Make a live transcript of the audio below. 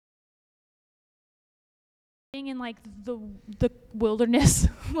in like the wilderness,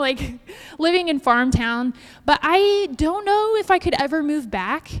 like living in farm town, but I don't know if I could ever move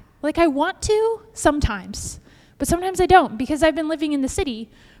back. Like I want to sometimes, but sometimes I don't because I've been living in the city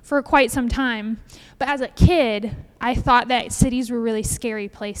for quite some time. But as a kid, I thought that cities were really scary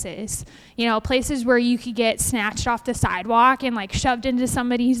places. You know, places where you could get snatched off the sidewalk and like shoved into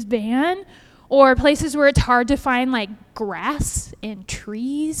somebody's van, or places where it's hard to find like grass and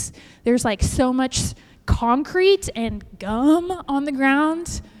trees. There's like so much concrete and gum on the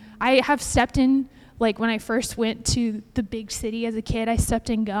ground. I have stepped in, like when I first went to the big city as a kid, I stepped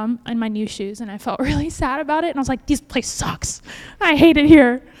in gum in my new shoes and I felt really sad about it. And I was like, this place sucks. I hate it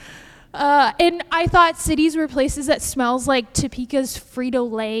here. And I thought cities were places that smells like Topeka's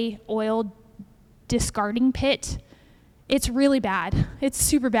Frito-Lay oil discarding pit. It's really bad. It's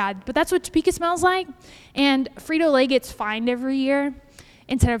super bad. But that's what Topeka smells like. And Frito-Lay gets fined every year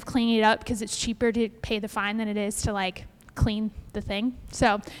instead of cleaning it up because it's cheaper to pay the fine than it is to like clean the thing.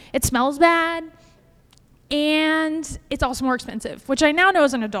 So it smells bad and it's also more expensive, which I now know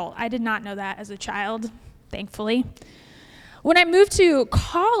as an adult. I did not know that as a child, thankfully. When I moved to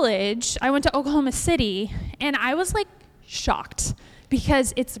college, I went to Oklahoma City and I was like shocked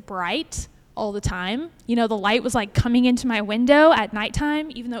because it's bright all the time. You know, the light was like coming into my window at nighttime,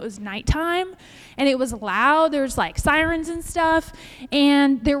 even though it was nighttime, and it was loud. There was like sirens and stuff,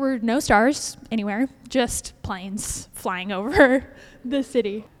 and there were no stars anywhere, just planes flying over the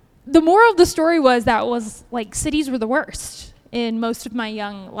city. The moral of the story was like cities were the worst in most of my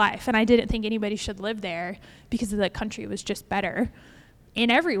young life, and I didn't think anybody should live there because the country was just better in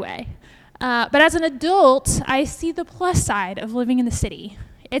every way. But as an adult, I see the plus side of living in the city.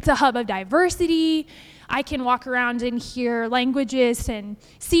 It's a hub of diversity. I can walk around and hear languages and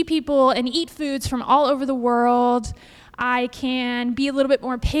see people and eat foods from all over the world. I can be a little bit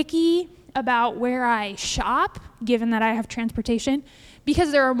more picky about where I shop, given that I have transportation,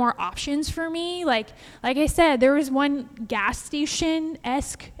 because there are more options for me. Like I said, there was one gas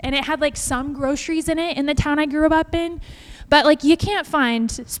station-esque, and it had like some groceries in it in the town I grew up in. But like you can't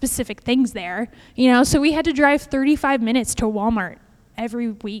find specific things there, you know? So we had to drive 35 minutes to Walmart every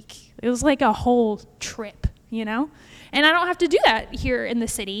week. It was like a whole trip, you know? And I don't have to do that here in the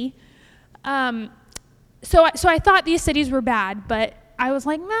city. So I thought these cities were bad, but I was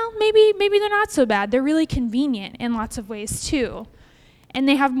like, well, maybe they're not so bad. They're really convenient in lots of ways too. And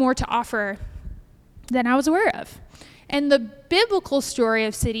they have more to offer than I was aware of. And the biblical story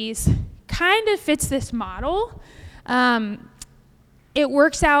of cities kind of fits this model. It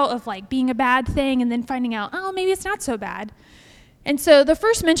works out of like being a bad thing and then finding out, oh, maybe it's not so bad. And so the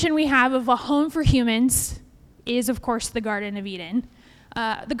first mention we have of a home for humans is, of course, the Garden of Eden.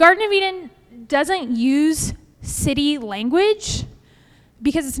 The Garden of Eden doesn't use city language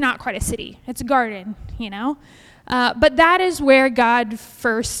because it's not quite a city. It's a garden, you know? But that is where God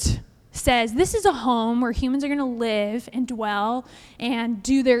first says, this is a home where humans are going to live and dwell and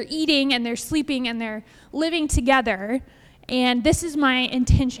do their eating and their sleeping and their living together. And this is my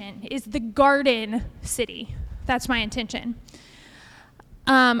intention, is the garden city. That's my intention.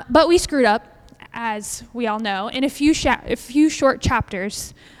 But we screwed up, as we all know. In a few short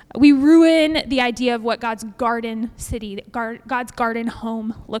chapters, we ruin the idea of what God's garden city, God's garden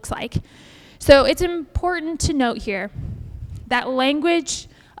home looks like. So it's important to note here that language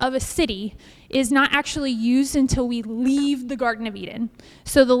of a city is not actually used until we leave the Garden of Eden.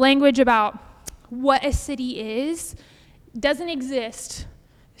 So the language about what a city is doesn't exist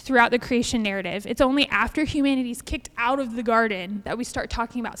throughout the creation narrative. It's only after humanity's kicked out of the garden that we start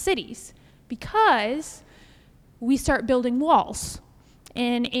talking about cities, because we start building walls.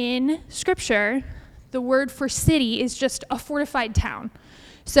 And in Scripture, the word for city is just a fortified town.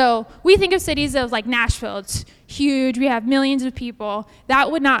 So we think of cities as like Nashville. It's huge. We have millions of people. That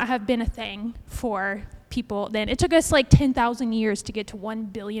would not have been a thing for people then. It took us like 10,000 years to get to 1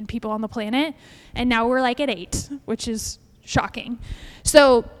 billion people on the planet, and now we're like at 8, which is shocking.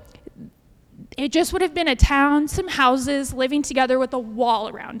 So it just would have been a town, some houses living together with a wall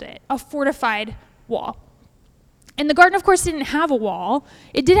around it, a fortified wall. And the garden, of course, didn't have a wall.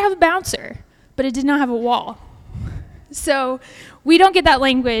 It did have a bouncer, but it did not have a wall. So we don't get that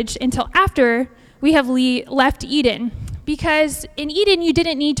language until after we have left Eden, because in Eden, you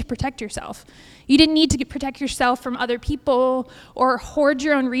didn't need to protect yourself. You didn't need to protect yourself from other people or hoard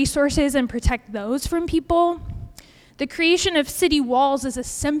your own resources and protect those from people. The creation of city walls is a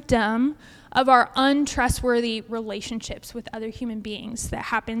symptom of our untrustworthy relationships with other human beings that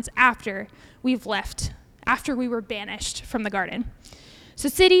happens after we've left, after we were banished from the garden. So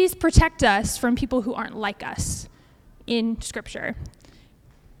cities protect us from people who aren't like us in Scripture.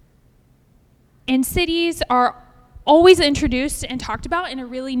 And cities are always introduced and talked about in a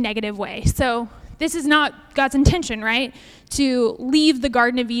really negative way. So this is not God's intention, right? To leave the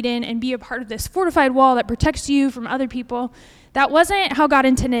Garden of Eden and be a part of this fortified wall that protects you from other people. That wasn't how God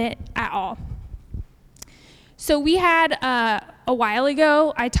intended it at all. So we had, a while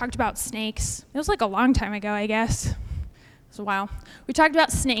ago, I talked about snakes. It was like a long time ago, I guess. It was a while. We talked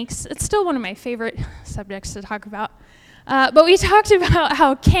about snakes. It's still one of my favorite subjects to talk about. But we talked about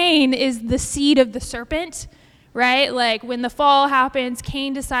how Cain is the seed of the serpent, right? Like when the fall happens,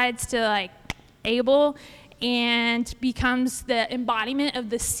 Cain decides to like Abel and becomes the embodiment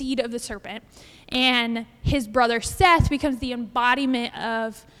of the seed of the serpent. And his brother Seth becomes the embodiment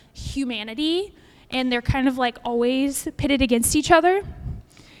of humanity. And they're kind of like always pitted against each other.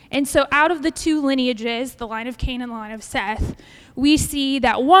 And so out of the two lineages, the line of Cain and the line of Seth, we see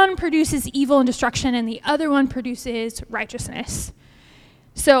that one produces evil and destruction and the other one produces righteousness.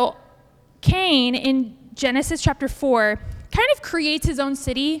 So Cain in Genesis chapter 4 kind of creates his own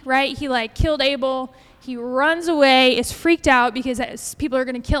city, right? He like killed Abel. He runs away, is freaked out because people are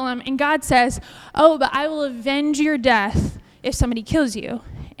going to kill him. And God says, oh, but I will avenge your death if somebody kills you.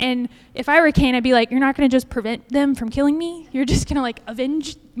 And if I were Cain, I'd be like, you're not going to just prevent them from killing me? You're just going to like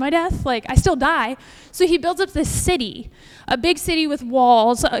avenge my death? Like, I still die. So he builds up this city, a big city with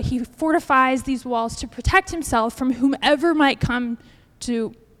walls. He fortifies these walls to protect himself from whomever might come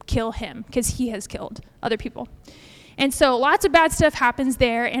to kill him, because he has killed other people. And so lots of bad stuff happens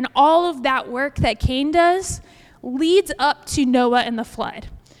there, and all of that work that Cain does leads up to Noah and the flood.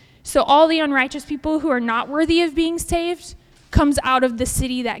 So all the unrighteous people who are not worthy of being saved comes out of the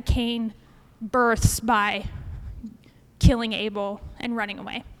city that Cain births by killing Abel and running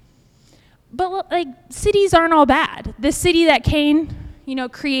away. But like cities aren't all bad. The city that Cain,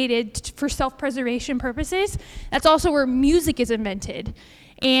 created for self-preservation purposes, that's also where music is invented,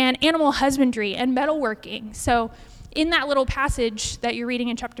 and animal husbandry and metalworking. So in that little passage that you're reading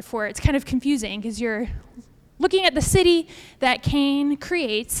in chapter 4, it's kind of confusing because you're looking at the city that Cain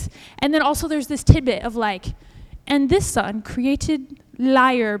creates, and then also there's this tidbit of like, and this son created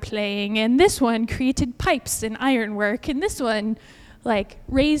lyre playing, and this one created pipes and ironwork, and this one like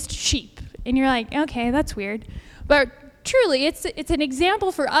raised sheep. And you're like, okay, that's weird. But truly, it's an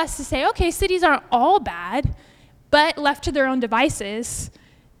example for us to say, okay, cities aren't all bad, but left to their own devices,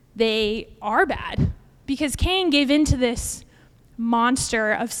 they are bad. Because Cain gave into this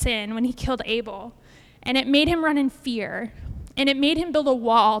monster of sin when he killed Abel, and it made him run in fear, and it made him build a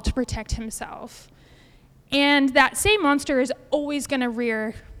wall to protect himself. And that same monster is always going to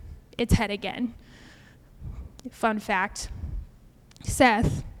rear its head again. Fun fact,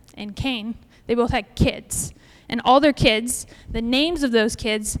 Seth and Cain, they both had kids. And all their kids, the names of those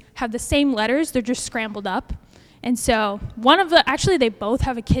kids have the same letters, they're just scrambled up. And so actually they both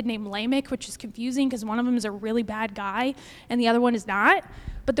have a kid named Lamech, which is confusing because one of them is a really bad guy and the other one is not.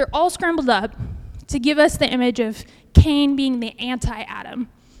 But they're all scrambled up to give us the image of Cain being the anti-Adam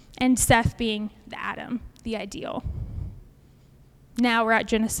and Seth being the Adam, the ideal. Now we're at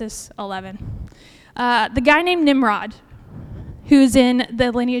Genesis 11. The guy named Nimrod, who's in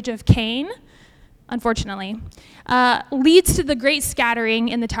the lineage of Cain, unfortunately, leads to the great scattering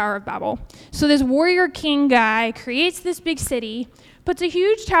in the Tower of Babel. So this warrior king guy creates this big city, puts a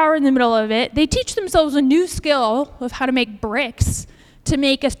huge tower in the middle of it. They teach themselves a new skill of how to make bricks to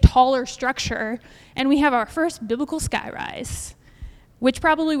make a taller structure, and we have our first biblical skyrise, which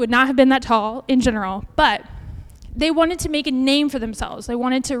probably would not have been that tall in general, but they wanted to make a name for themselves. They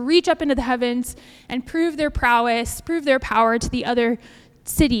wanted to reach up into the heavens and prove their prowess, prove their power to the other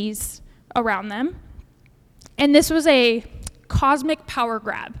cities around them. And this was a cosmic power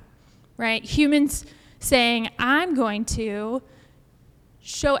grab, right? Humans saying, I'm going to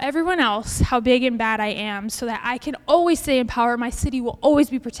show everyone else how big and bad I am so that I can always stay in power, my city will always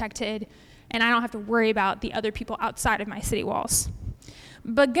be protected, and I don't have to worry about the other people outside of my city walls.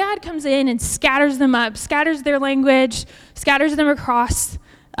 But God comes in and scatters them up, scatters their language, scatters them across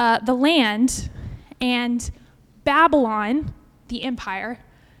the land, and Babylon, the empire,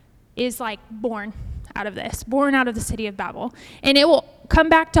 is like born out of this, born out of the city of Babel. And it will come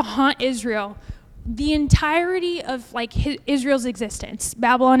back to haunt Israel the entirety of like Israel's existence.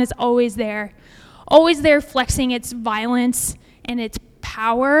 Babylon is always there flexing its violence and its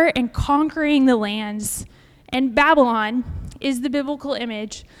power and conquering the lands. And Babylon is the biblical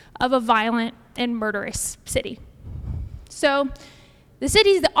image of a violent and murderous city. So the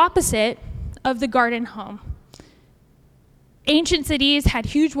city is the opposite of the garden home. Ancient cities had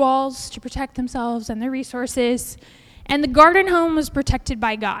huge walls to protect themselves and their resources, and the garden home was protected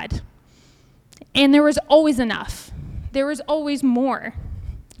by God. And there was always enough. There was always more.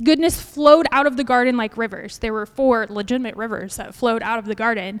 Goodness flowed out of the garden like rivers. There were 4 legitimate rivers that flowed out of the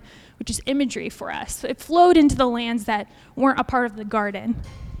garden, which is imagery for us. It flowed into the lands that weren't a part of the garden.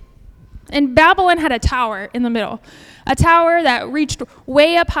 And Babylon had a tower in the middle, a tower that reached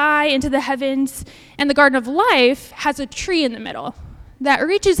way up high into the heavens, and the Garden of Life has a tree in the middle that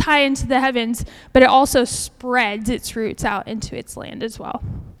reaches high into the heavens, but it also spreads its roots out into its land as well.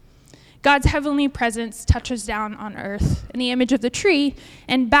 God's heavenly presence touches down on earth in the image of the tree,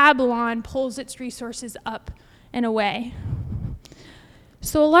 and Babylon pulls its resources up and away.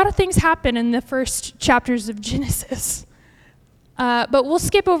 So a lot of things happen in the first chapters of Genesis. But we'll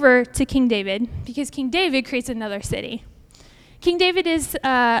skip over to King David, because King David creates another city. King David is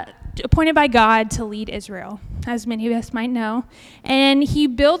appointed by God to lead Israel, as many of us might know. And he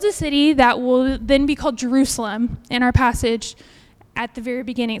builds a city that will then be called Jerusalem. In our passage at the very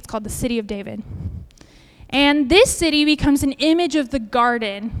beginning, it's called the City of David. And this city becomes an image of the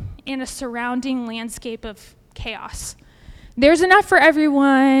garden in a surrounding landscape of chaos. There's enough for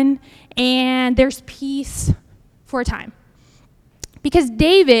everyone, and there's peace for a time. Because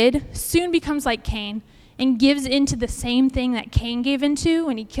David soon becomes like Cain and gives into the same thing that Cain gave into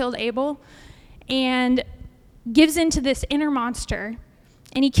when he killed Abel, and gives into this inner monster,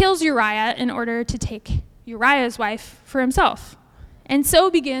 and he kills Uriah in order to take Uriah's wife for himself. And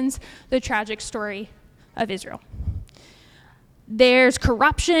so begins the tragic story of Israel. There's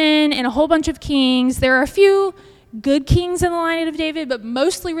corruption and a whole bunch of kings. There are a few good kings in the line of David, but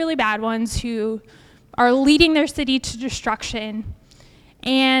mostly really bad ones who are leading their city to destruction.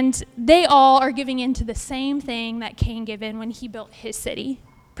 And they all are giving into the same thing that Cain gave in when he built his city: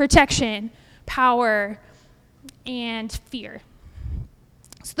 protection, power, and fear.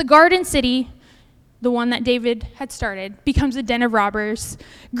 So the garden city, the one that David had started, becomes a den of robbers,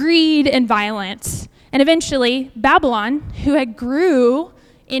 greed, and violence. And eventually, Babylon, who had grew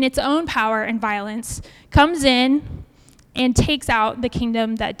in its own power and violence, comes in and takes out the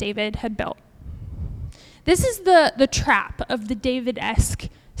kingdom that David had built. This is the trap of the David-esque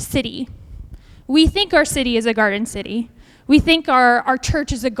city. We think our city is a garden city. We think our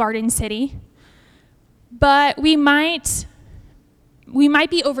church is a garden city. But we might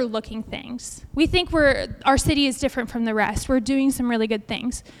be overlooking things. We think our city is different from the rest. We're doing some really good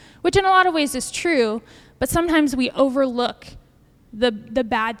things, which in a lot of ways is true, but sometimes we overlook the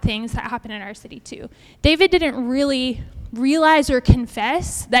bad things that happen in our city too. David didn't really realize or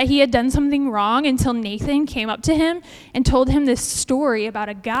confess that he had done something wrong until Nathan came up to him and told him this story about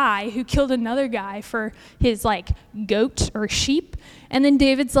a guy who killed another guy for his goat or sheep. And then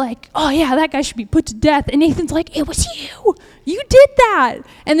David's like, oh yeah, that guy should be put to death. And Nathan's like, it was you did that.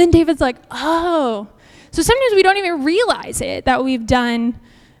 And then David's like, oh. So sometimes we don't even realize it, that we've done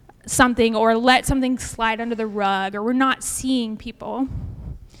something or let something slide under the rug, or we're not seeing people.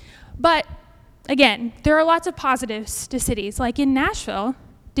 But again, there are lots of positives to cities. Like in Nashville,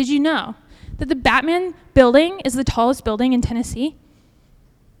 did you know that the Batman building is the tallest building in Tennessee?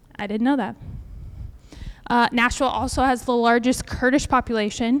 I didn't know that. Nashville also has the largest Kurdish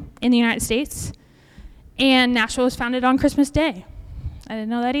population in the United States, and Nashville was founded on Christmas Day. I didn't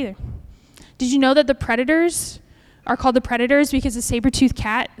know that either. Did you know that the Predators are called the Predators because the saber-toothed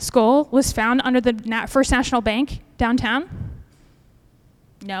cat skull was found under the First National Bank downtown?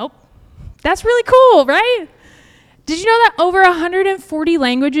 Nope. That's really cool, right? Did you know that over 140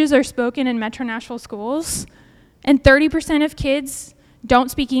 languages are spoken in Metro Nashville schools, and 30% of kids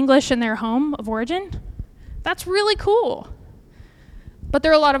don't speak English in their home of origin? That's really cool. But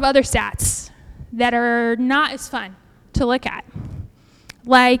there are a lot of other stats that are not as fun to look at.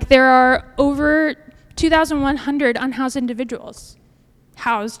 Like there are over 2,100 unhoused individuals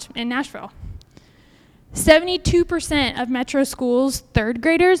housed in Nashville. 72% of Metro schools' third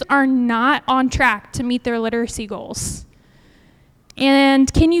graders are not on track to meet their literacy goals.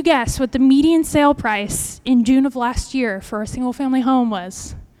 And can you guess what the median sale price in June of last year for a single-family home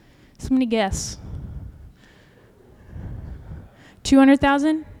was? Somebody guess.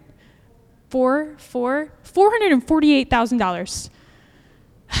 $200,000? $448,000.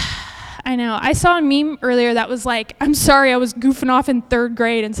 I know. I saw a meme earlier that was like, I'm sorry I was goofing off in third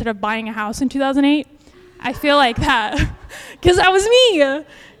grade instead of buying a house in 2008. I feel like that because that was me.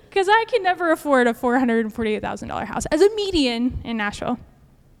 Because I could never afford a $448,000 house as a median in Nashville.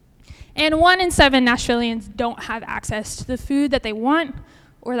 And 1 in 7 Nashvillians don't have access to the food that they want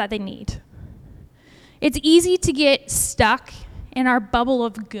or that they need. It's easy to get stuck in our bubble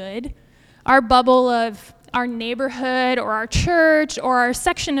of good, our bubble of our neighborhood or our church or our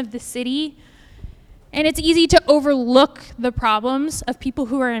section of the city. And it's easy to overlook the problems of people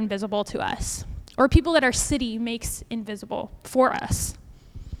who are invisible to us, or people that our city makes invisible for us.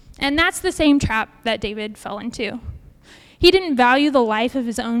 And that's the same trap that David fell into. He didn't value the life of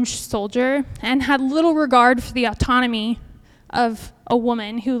his own soldier and had little regard for the autonomy of a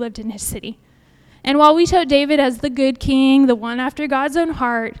woman who lived in his city. And while we tout David as the good king, the one after God's own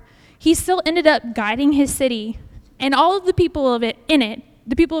heart, he still ended up guiding his city and all of the people of it in it,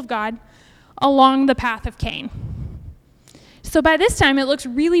 the people of God, along the path of Cain. So by this time, it looks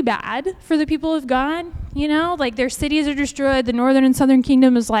really bad for the people of God, like their cities are destroyed, the northern and southern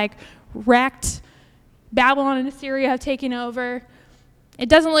kingdom is like wrecked, Babylon and Assyria have taken over. It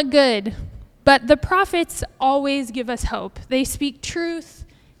doesn't look good, but the prophets always give us hope. They speak truth,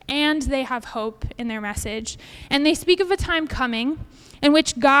 and they have hope in their message. And they speak of a time coming in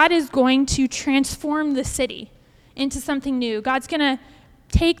which God is going to transform the city into something new. God's going to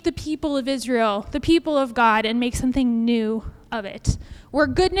take the people of Israel, the people of God, and make something new of it, where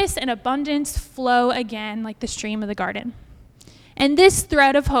goodness and abundance flow again like the stream of the garden. And this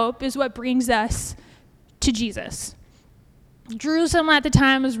thread of hope is what brings us to Jesus. Jerusalem at the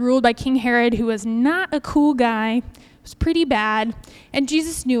time was ruled by King Herod, who was not a cool guy. It was pretty bad, and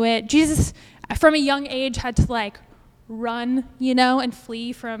Jesus knew it. Jesus, from a young age, had to run, and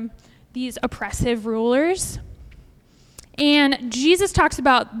flee from these oppressive rulers. And Jesus talks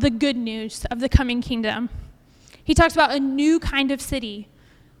about the good news of the coming kingdom. He talks about a new kind of city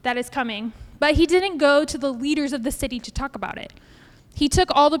that is coming, but he didn't go to the leaders of the city to talk about it. He took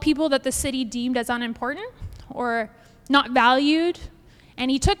all the people that the city deemed as unimportant or not valued,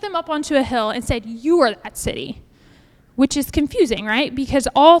 and he took them up onto a hill and said, "You are that city," which is confusing, right? Because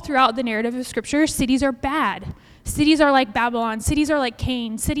all throughout the narrative of Scripture, cities are bad. Cities are like Babylon. Cities are like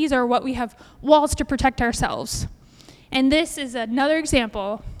Cain. Cities are what we have walls to protect ourselves. And this is another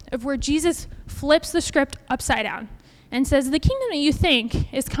example of where Jesus flips the script upside down and says, the kingdom that you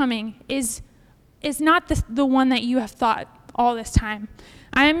think is coming is not the one that you have thought all this time.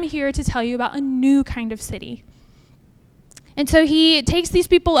 I'm here to tell you about a new kind of city. And so he takes these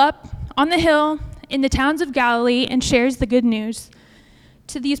people up on the hill in the towns of Galilee and shares the good news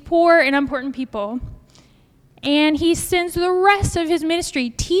to these poor and unimportant people. And he spends the rest of his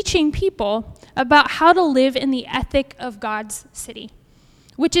ministry teaching people about how to live in the ethic of God's city,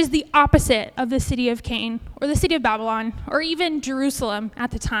 which is the opposite of the city of Cain or the city of Babylon or even Jerusalem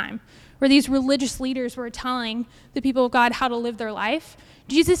at the time, where these religious leaders were telling the people of God how to live their life.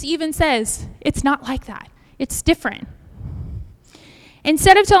 Jesus even says, it's not like that. It's different.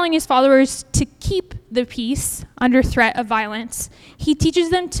 Instead of telling his followers to keep the peace under threat of violence, he teaches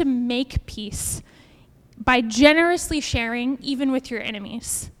them to make peace by generously sharing even with your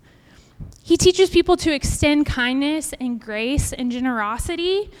enemies. He teaches people to extend kindness and grace and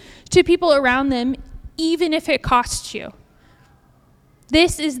generosity to people around them, even if it costs you.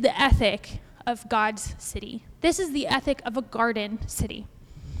 This is the ethic of God's city. This is the ethic of a garden city.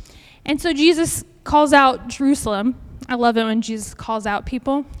 And so Jesus calls out Jerusalem. I love it when Jesus calls out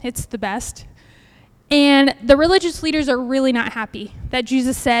people. It's the best. And the religious leaders are really not happy that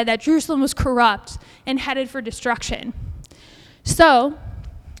Jesus said that Jerusalem was corrupt and headed for destruction. So,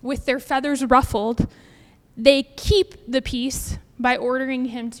 with their feathers ruffled, they keep the peace by ordering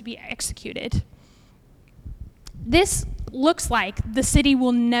him to be executed. This looks like the city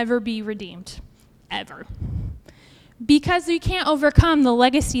will never be redeemed, ever. Because we can't overcome the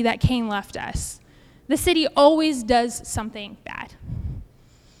legacy that Cain left us. The city always does something bad.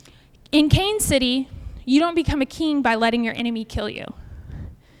 In Cain's city, you don't become a king by letting your enemy kill you.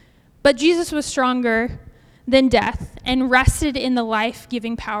 But Jesus was stronger than death and rested in the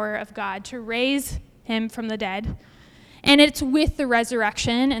life-giving power of God to raise him from the dead. And it's with the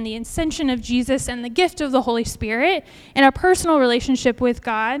resurrection and the ascension of Jesus and the gift of the Holy Spirit and a personal relationship with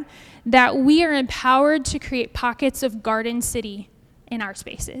God that we are empowered to create pockets of garden city in our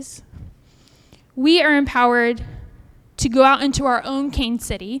spaces. We are empowered to go out into our own Cain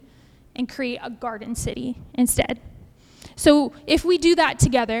city and create a garden city instead. So if we do that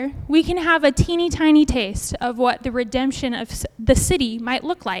together, we can have a teeny tiny taste of what the redemption of the city might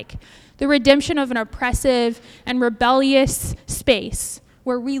look like. The redemption of an oppressive and rebellious space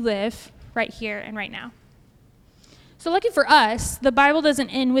where we live right here and right now. So lucky for us, the Bible doesn't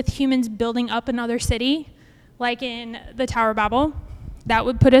end with humans building up another city like in the Tower of Babel. That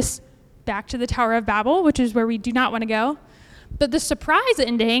would put us back to the Tower of Babel, which is where we do not want to go. But the surprise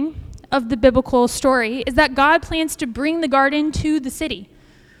ending of the biblical story is that God plans to bring the garden to the city.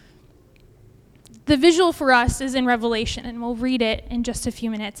 The visual for us is in Revelation, and we'll read it in just a few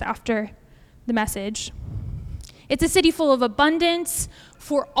minutes after the message. It's a city full of abundance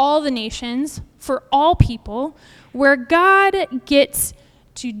for all the nations, for all people, where God gets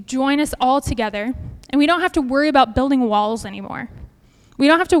to join us all together, and we don't have to worry about building walls anymore. We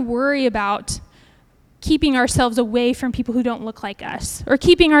don't have to worry about keeping ourselves away from people who don't look like us, or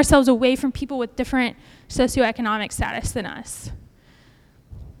keeping ourselves away from people with different socioeconomic status than us.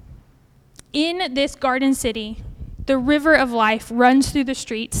 In this garden city, the river of life runs through the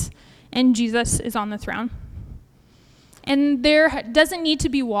streets, and Jesus is on the throne. And there doesn't need to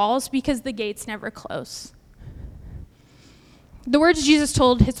be walls because the gates never close. The words Jesus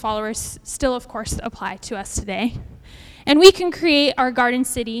told his followers still, of course, apply to us today. And we can create our garden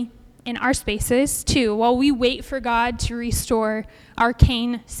city in our spaces, too, while we wait for God to restore our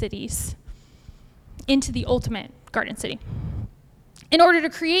Cain cities into the ultimate garden city. In order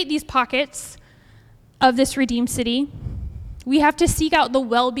to create these pockets of this redeemed city, we have to seek out the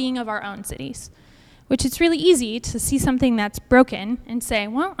well-being of our own cities, which it's really easy to see something that's broken and say,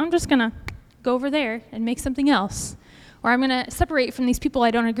 well, I'm just going to go over there and make something else. Or I'm going to separate from these people I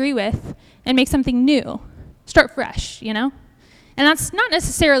don't agree with and make something new. Start fresh, you know? And that's not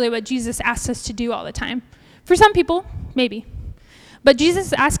necessarily what Jesus asks us to do all the time. For some people, maybe. But Jesus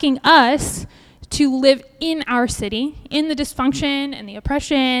is asking us to live in our city, in the dysfunction and the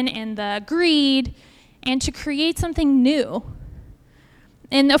oppression and the greed, and to create something new.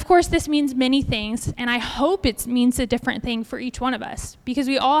 And of course, this means many things, and I hope it means a different thing for each one of us, because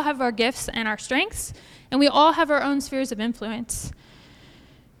we all have our gifts and our strengths, and we all have our own spheres of influence.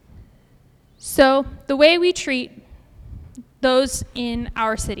 So the way we treat those in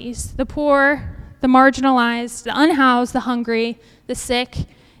our cities, the poor, the marginalized, the unhoused, the hungry, the sick,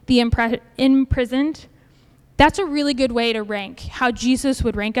 the imprisoned, that's a really good way to rank how Jesus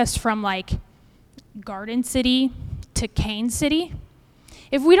would rank us from like Garden City to Cain City.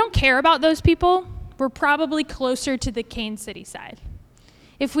 If we don't care about those people, we're probably closer to the Cain City side.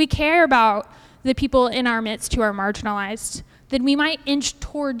 If we care about the people in our midst who are marginalized, then we might inch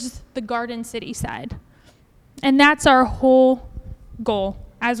towards the Garden City side. And that's our whole goal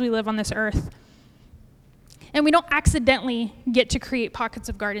as we live on this earth. And we don't accidentally get to create pockets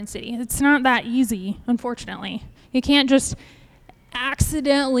of Garden City. It's not that easy, unfortunately. You can't just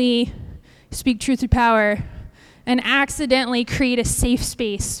accidentally speak truth to power and accidentally create a safe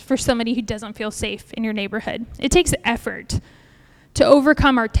space for somebody who doesn't feel safe in your neighborhood. It takes effort to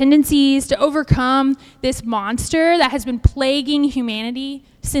overcome our tendencies, to overcome this monster that has been plaguing humanity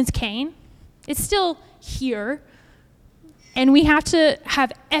since Cain. It's still here, and we have to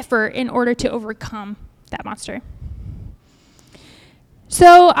have effort in order to overcome that monster.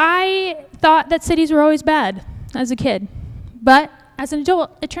 So I thought that cities were always bad as a kid, but as an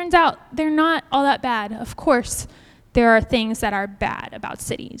adult, it turns out they're not all that bad. Of course, there are things that are bad about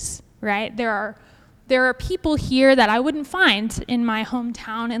cities, right? There are people here that I wouldn't find in my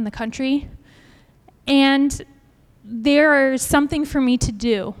hometown in the country, and there's something for me to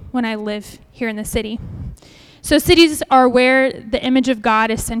do when I live here in the city. So cities are where the image of God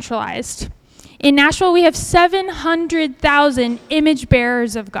is centralized. In Nashville, we have 700,000 image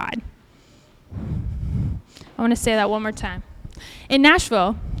bearers of God. I want to say that one more time. In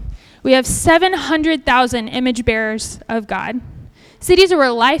Nashville, we have 700,000 image bearers of God. Cities are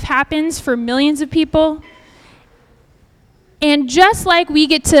where life happens for millions of people. And just like we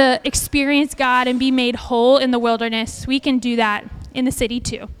get to experience God and be made whole in the wilderness, we can do that in the city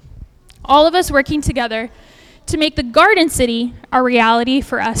too. All of us working together to make the Garden City a reality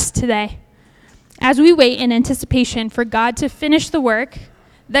for us today, as we wait in anticipation for God to finish the work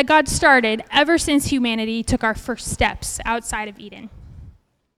that God started ever since humanity took our first steps outside of Eden.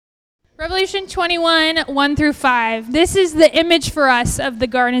 Revelation 21, 1 through 5. This is the image for us of the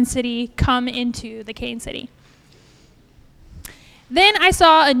Garden City come into the Cain City. Then I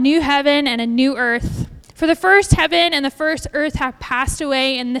saw a new heaven and a new earth. For the first heaven and the first earth have passed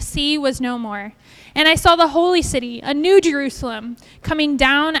away, and the sea was no more. And I saw the holy city, a new Jerusalem, coming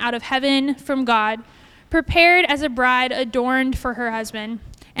down out of heaven from God, prepared as a bride adorned for her husband.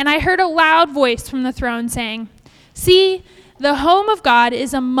 And I heard a loud voice from the throne saying, "See, the home of God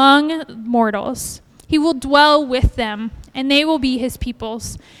is among mortals. He will dwell with them, and they will be his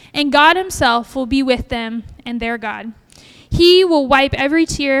peoples. And God himself will be with them and their God. He will wipe every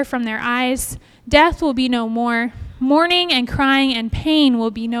tear from their eyes. Death will be no more. Mourning and crying and pain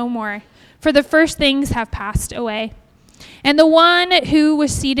will be no more, for the first things have passed away." And the one who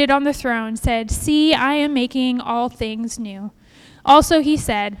was seated on the throne said, "See, I am making all things new." Also he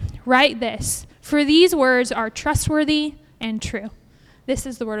said, "Write this, for these words are trustworthy and true." This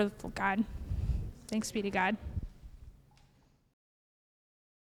is the word of God. Thanks be to God.